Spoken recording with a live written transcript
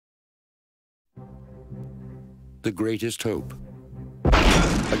The greatest hope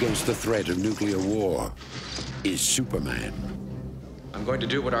against the threat of nuclear war is Superman. I'm going to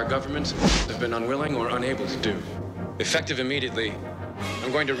do what our governments have been unwilling or unable to do. Effective immediately,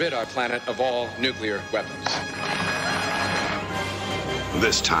 I'm going to rid our planet of all nuclear weapons.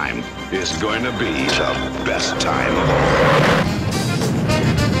 This time is going to be the best time of all.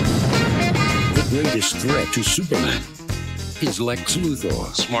 The greatest threat to Superman is Lex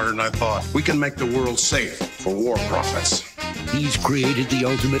Luthor. Smarter than I thought. We can make the world safe for war profits. He's created the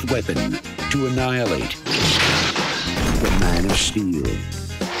ultimate weapon to annihilate the Man of Steel.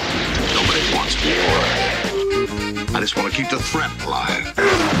 Nobody wants war. I just want to keep the threat alive.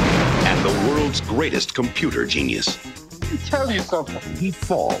 And the world's greatest computer genius. Let me tell you something. He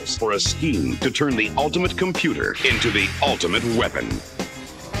falls for a scheme to turn the ultimate computer into the ultimate weapon.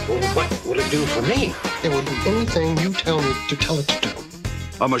 Well, what will it do for me? It will do anything you tell me to tell it to do.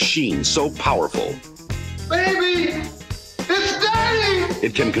 A machine so powerful, Baby! It's Daddy!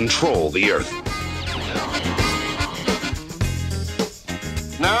 it can control the Earth.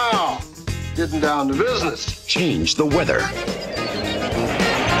 Now, getting down to business. Change the weather.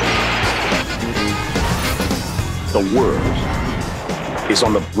 The world is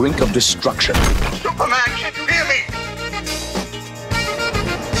on the brink of destruction. Superman, can you hear me?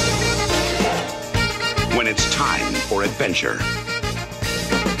 When it's time for adventure.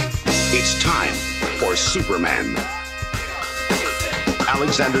 It's time for Superman.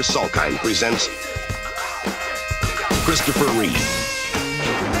 Alexander Salkind presents Christopher Reeve.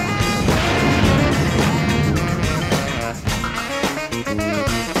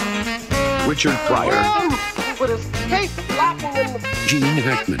 Richard Pryor. With his cape flapping in the... Gene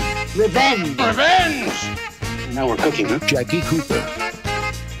Hackman. Revenge! Revenge! Now we're cooking, huh? Jackie Cooper.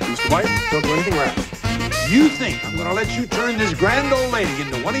 Mr. White, don't do anything rash. You think I'm gonna let you turn this grand old lady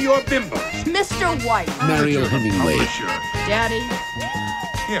into one of your bimbos? Mr. White. Mariel Hemingway. Oh, sure. Daddy,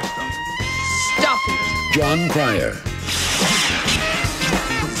 Here, stop it. stop it. John Pryor.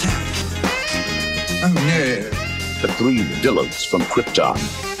 Oh, no. The three Dylans from Krypton.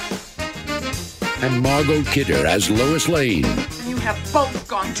 And Margot Kidder as Lois Lane. You have both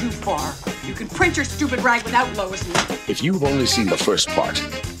gone too far. You can print your stupid rag without Lois Lane. If you've only seen the first part,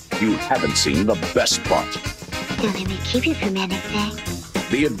 you haven't seen the best part. Don't let me keep you from anything.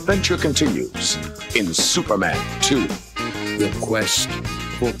 The adventure continues in Superman 2. The quest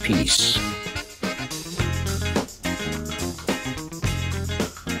for peace.